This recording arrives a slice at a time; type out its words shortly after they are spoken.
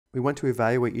We want to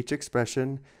evaluate each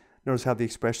expression. Notice how the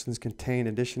expressions contain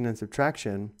addition and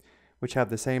subtraction, which have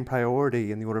the same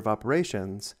priority in the order of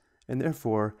operations, and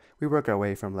therefore we work our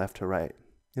way from left to right.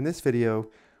 In this video,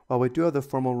 while we do have the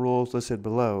formal rules listed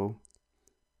below,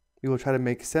 we will try to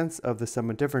make sense of the sum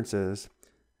of differences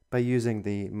by using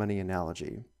the money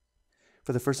analogy.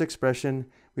 For the first expression,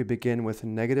 we begin with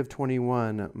negative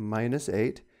 21 minus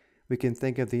 8. We can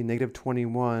think of the negative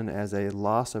 21 as a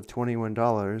loss of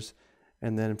 $21,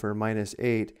 and then for minus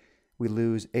 8, we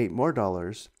lose $8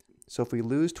 more. So if we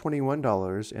lose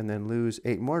 $21 and then lose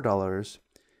 $8 more,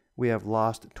 we have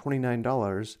lost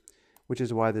 $29, which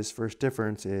is why this first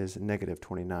difference is negative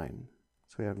 29.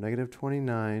 So we have negative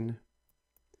 29,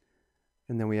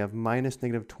 and then we have minus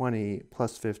negative 20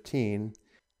 plus 15.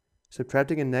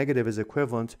 Subtracting a negative is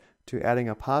equivalent to adding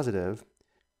a positive.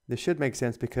 This should make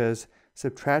sense because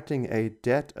subtracting a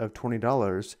debt of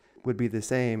 $20 would be the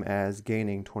same as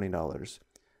gaining $20.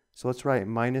 So let's write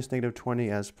minus negative 20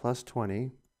 as plus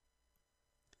 20,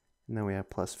 and then we have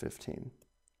plus 15.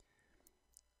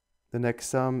 The next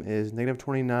sum is negative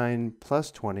 29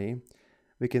 plus 20.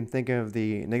 We can think of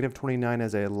the negative 29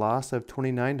 as a loss of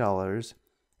 $29,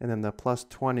 and then the plus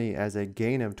 20 as a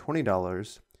gain of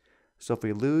 $20. So if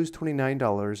we lose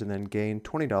 $29 and then gain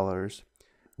 $20,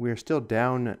 we are still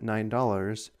down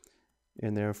 $9,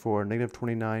 and therefore negative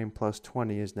 29 plus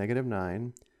 20 is negative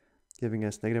 9, giving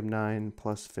us negative 9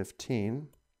 plus 15.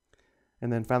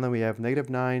 And then finally we have negative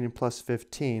 9 plus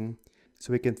 15,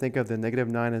 so we can think of the negative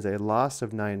 9 as a loss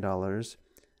of $9,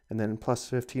 and then plus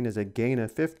 15 as a gain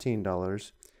of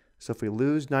 $15. So if we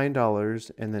lose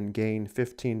 $9 and then gain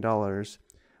 $15,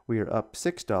 we are up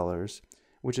 $6,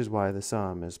 which is why the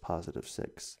sum is positive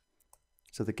 6.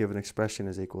 So the given expression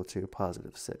is equal to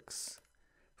positive 6.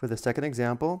 For the second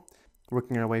example,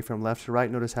 working our way from left to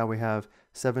right, notice how we have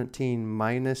 17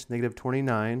 minus negative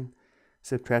 29.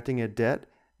 Subtracting a debt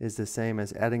is the same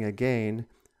as adding a gain,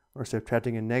 or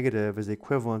subtracting a negative is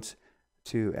equivalent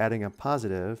to adding a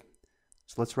positive.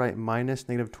 So let's write minus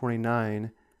negative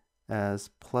 29 as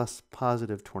plus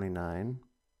positive 29.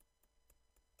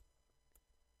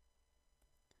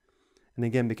 And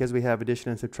again, because we have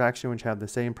addition and subtraction which have the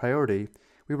same priority,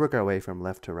 we work our way from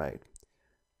left to right.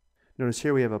 Notice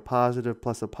here we have a positive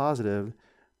plus a positive.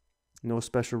 No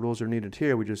special rules are needed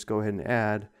here. We just go ahead and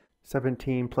add.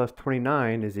 17 plus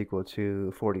 29 is equal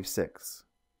to 46,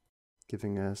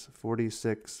 giving us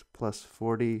 46 plus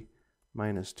 40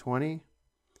 minus 20.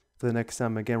 For the next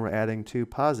sum, again, we're adding two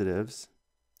positives.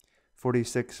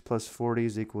 46 plus 40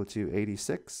 is equal to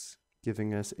 86,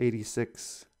 giving us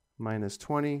 86 minus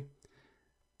 20.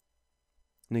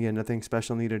 And again, nothing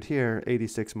special needed here.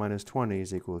 86 minus 20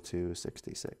 is equal to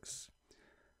 66.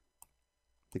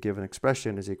 The given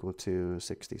expression is equal to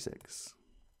 66.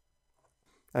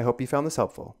 I hope you found this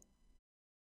helpful.